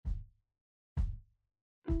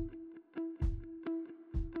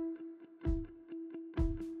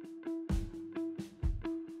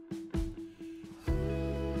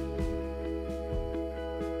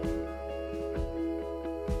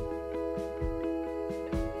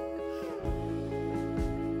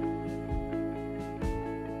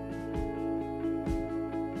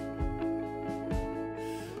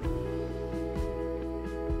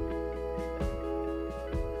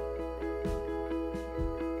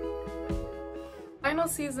Final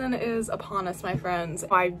season is upon us, my friends.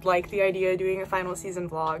 I like the idea of doing a final season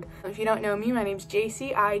vlog. If you don't know me, my name's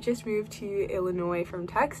JC. I just moved to Illinois from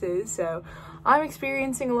Texas, so I'm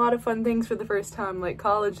experiencing a lot of fun things for the first time, like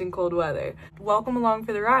college and cold weather. Welcome along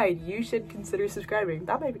for the ride. You should consider subscribing.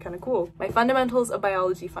 That might be kind of cool. My fundamentals of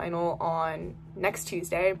biology final on next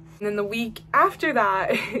Tuesday. And then the week after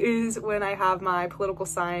that is when I have my political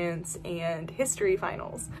science and history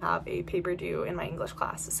finals. I have a paper due in my English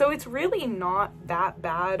class. So it's really not that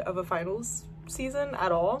bad of a finals season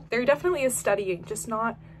at all. There definitely is studying, just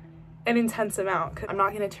not an intense amount, because I'm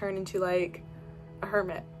not going to turn into like a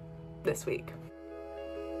hermit this week.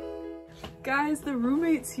 Guys, the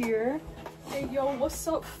roommate's here. Hey, yo, what's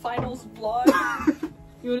up, finals vlog?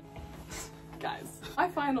 Guys, my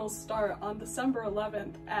finals start on December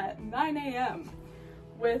 11th at 9 a.m.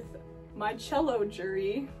 with my cello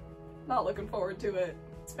jury. Not looking forward to it.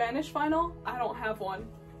 Spanish final? I don't have one.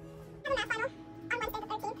 I have a math final on Wednesday the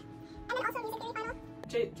 13th, and then also a music theory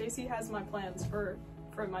final. JC has my plans for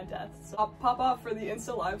my death, so I'll pop off for the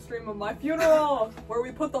Insta live stream of my funeral, where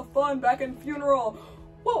we put the fun back in funeral.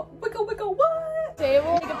 Whoa, wicka wicka what?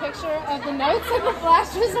 Table, take a picture of the notes that the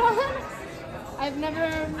flash was on. I've never.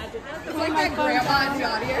 It's like that grandma in the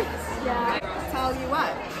audience. Yeah. Tell you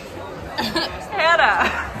what. Hannah.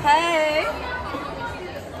 Hey.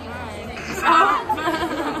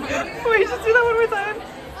 Wait, just do that one more time.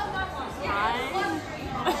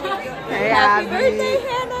 Hey, happy birthday,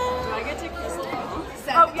 Hannah. Do I get to kiss it?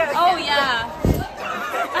 Oh yes. Oh yeah.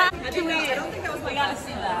 I don't think that was my gotta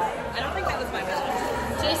see that. I don't think that was my best.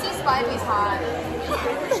 JC Spivey's hot.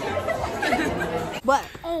 What?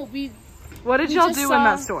 Oh, What did y'all do in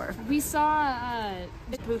that store? We saw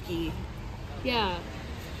Spooky. yeah.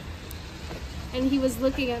 And he was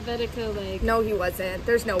looking at Vetica like. No, he wasn't.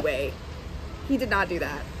 There's no way. He did not do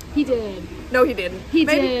that. He did. No, he didn't. He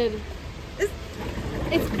did.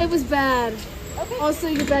 It was bad. Okay. Also,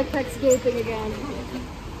 your backpack's gaping again.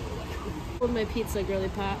 Hold my pizza, girly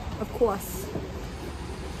pot. Of course.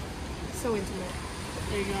 So intimate.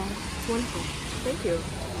 There you go. It's wonderful. Thank you.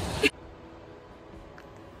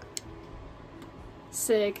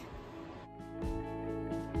 Sick.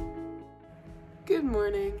 Good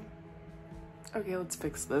morning. Okay, let's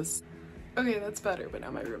fix this. Okay, that's better, but now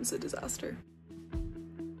my room's a disaster.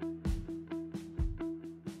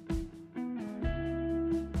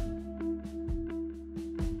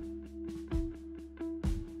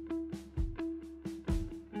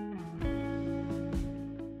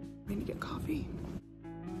 I need to get coffee.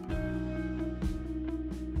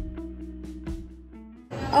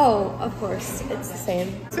 Oh, of course, it's the same.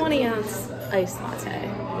 20-ounce iced latte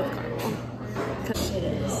with caramel. It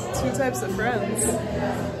is. 2 types of friends.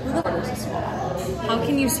 How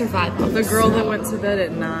can you survive? The girl that went to bed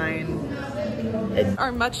at 9.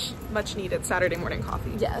 Our much needed Saturday morning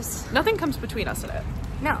coffee. Yes. Nothing comes between us and it.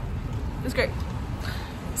 No. It's great.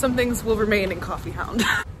 Some things will remain in Coffee Hound.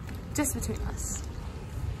 Just between us.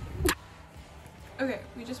 Okay,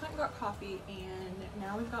 we just went and got coffee, and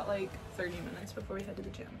now we've got like 30 minutes before we head to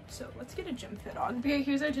the gym. So let's get a gym fit on. Okay,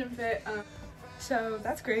 here's our gym fit. So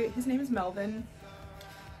that's great. His name is Melvin,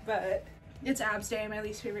 but it's abs day, my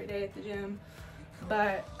least favorite day at the gym.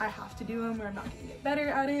 But I have to do them or I'm not gonna get better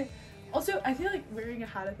at it. Also, I feel like wearing a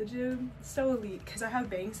hat at the gym is so elite because I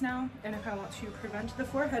have bangs now, and if I want to prevent the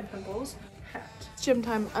forehead pimples, hat. It's gym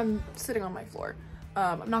time. I'm sitting on my floor.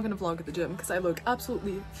 I'm not gonna vlog at the gym because I look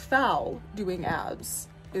absolutely foul doing abs.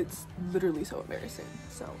 It's literally so embarrassing.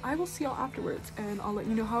 So I will see y'all afterwards and I'll let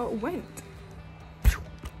you know how it went.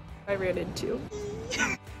 I ran into.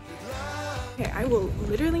 Okay, I will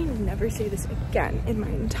literally never say this again in my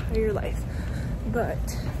entire life, but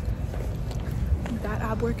that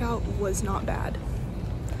ab workout was not bad.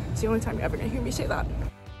 It's the only time you're ever gonna hear me say that.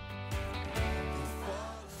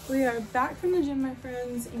 We are back from the gym, my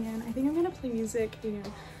friends, and I think I'm gonna play music and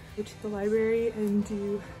go to the library and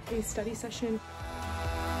do a study session.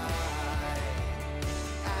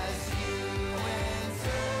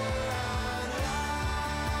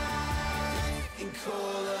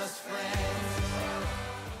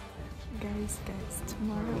 Guys,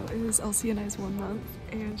 tomorrow is Elsie and I's 1 month,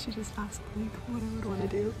 and she just asked like what I would want to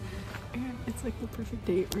do, and it's like the perfect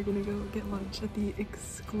date. We're gonna go get lunch at the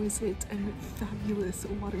exquisite and fabulous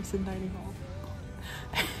Watterson Dining Hall,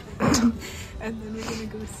 and then we're gonna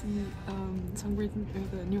go see Songbirds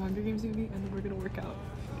or the new Hunger Games movie, and then we're gonna work out.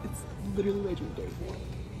 It's literally my dream day.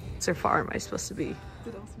 So far am I supposed to be?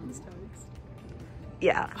 Did Elsie miss tags?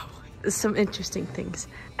 Yeah. Some interesting things.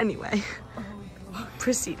 Anyway. Oh my god.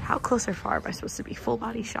 Proceed. How close or far am I supposed to be? Full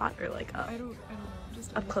body shot or like up? I don't know.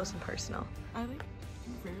 Just Up close and personal. I like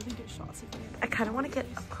rarely get shots of me. I kind of want to get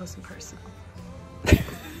up close and personal.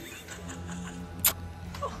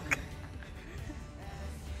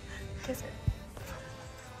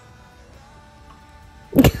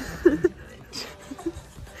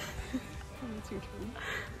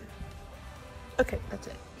 Okay, that's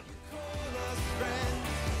it.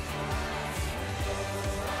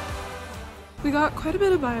 We got quite a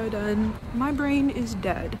bit of bio done. My brain is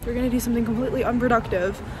dead. We're gonna do something completely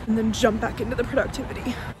unproductive and then jump back into the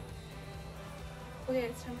productivity. Okay,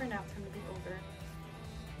 it's time for nap time to be over.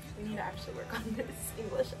 We need to actually work on this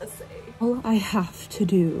English essay. All I have to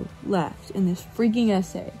do left in this freaking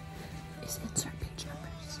essay is insert page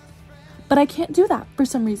numbers. But I can't do that for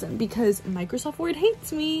some reason because Microsoft Word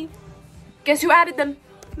hates me. Guess who added them?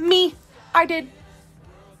 Me. I did.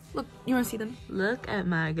 Look, you want to see them? Look at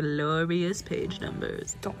my glorious page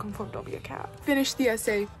numbers. Don't conform, don't be a cat. Finished the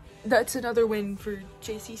essay. That's another win for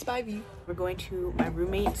JC Spivey. We're going to my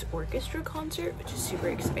roommate's orchestra concert, which is super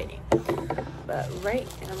exciting. But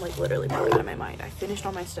and I'm like literally probably out of my mind. I finished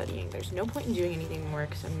all my studying. There's no point in doing anything more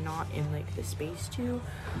because I'm not in like the space to.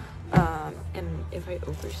 And if I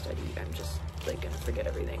overstudy, I'm just like gonna forget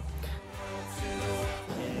everything.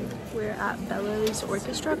 We're at Bella's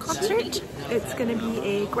orchestra concert. It's gonna be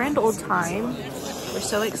a grand old time. We're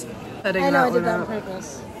so excited. I know I did that on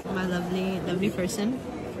purpose. My lovely person.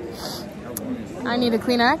 I need a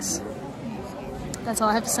Kleenex. That's all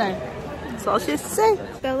I have to say. That's all she has to say.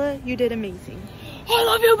 Bella, you did amazing. I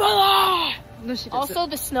love you, Bella! No, she doesn't. Also,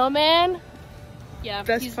 the snowman. Yeah,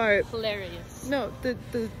 Best he's part. hilarious. No, the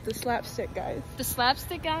slapstick guys. The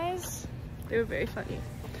slapstick guys. They were very funny.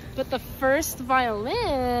 But the first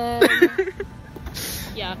violin.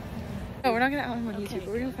 Yeah. No, we're not gonna out him on Okay. YouTube, but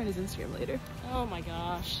we're gonna find his Instagram later. Oh my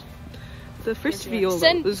gosh. The first Good viola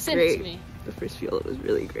send was it great. to me. The first viola was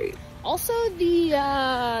really great. Also the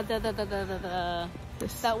that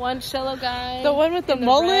one cello guy. The one with the in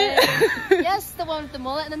mullet. red. Yes, the one with the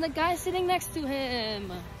mullet, and then the guy sitting next to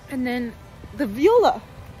him. And then the viola.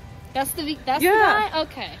 That's the Yeah. guy.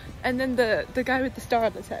 Okay. And then the guy with the star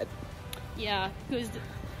on his head. Yeah. Who's the?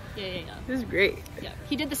 Yeah. It was great. Yeah.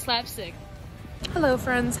 He did the slapstick. Hello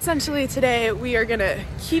friends. Essentially today we are gonna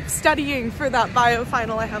keep studying for that bio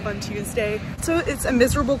final I have on Tuesday. So it's a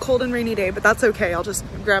miserable cold and rainy day, but that's okay. I'll just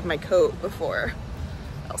grab my coat before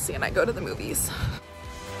Elsie and I go to the movies.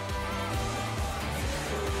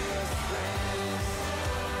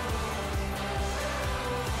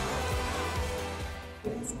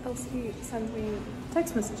 Elsie sends me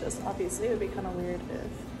text messages. Obviously it would be kind of weird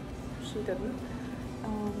if she didn't.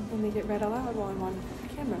 And they get read aloud while I'm on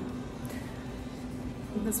camera.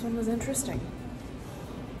 This one was interesting.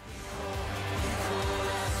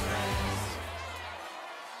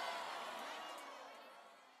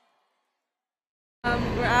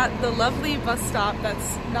 We're at the lovely bus stop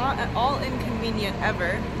that's not at all inconvenient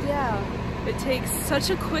ever. Yeah. It takes such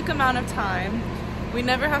a quick amount of time. We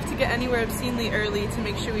never have to get anywhere obscenely early to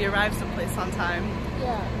make sure we arrive someplace on time.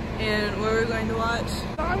 Yeah. And where we're going to watch?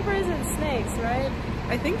 Songbirds and Snakes, right?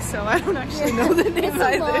 I think so. I don't actually know the name It's a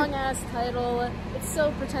either. long ass title. It's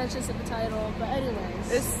so pretentious of a title, but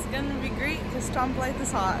anyways. It's gonna be great because Tom Blythe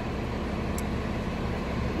is hot.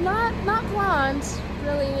 Not blonde,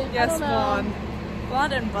 really. Yes, I don't know. blonde.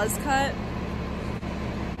 Blonde and buzz cut.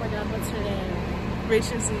 Oh my god, what's her name?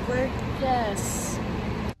 Rachel Ziegler. Yes.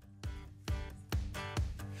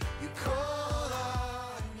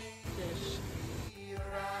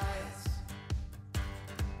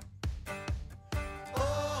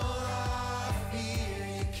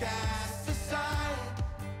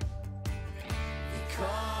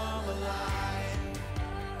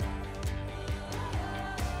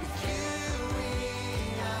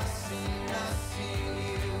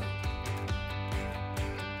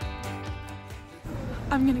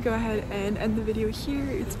 I'm gonna go ahead and end the video here.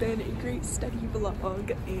 It's been a great study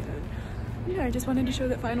vlog, and yeah, I just wanted to show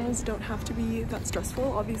that finals don't have to be that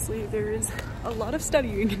stressful. Obviously there is a lot of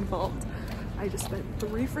studying involved. I just spent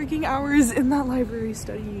 3 freaking hours in that library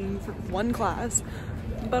studying for one class,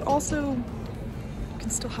 but also you can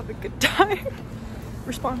still have a good time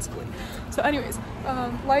responsibly. So anyways,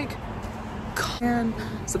 like, and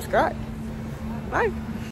subscribe. Bye.